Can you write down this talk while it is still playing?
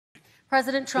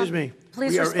President Trump, Excuse me.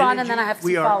 please respond, and then I have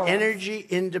two follow-ups. We are energy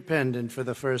independent for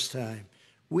the first time.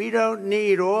 We don't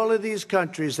need all of these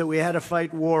countries that we had to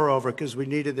fight war over because we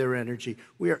needed their energy.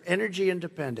 We are energy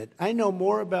independent. I know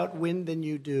more about wind than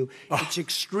you do. It's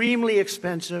extremely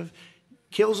expensive,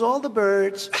 kills all the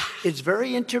birds. It's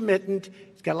very intermittent.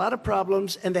 It's got a lot of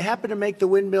problems, and they happen to make the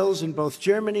windmills in both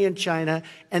Germany and China.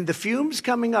 And the fumes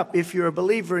coming up, if you're a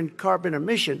believer in carbon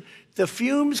emission, the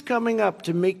fumes coming up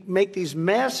to make these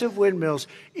massive windmills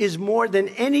is more than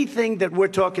anything that we're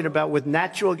talking about with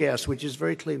natural gas, which is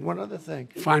very clean. One other thing.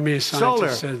 Find me a scientist solar.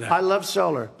 Said that. I love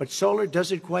solar, but solar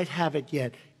doesn't quite have it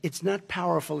yet. It's not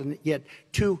powerful yet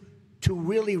to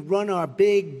really run our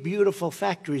big, beautiful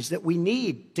factories that we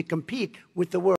need to compete with the world.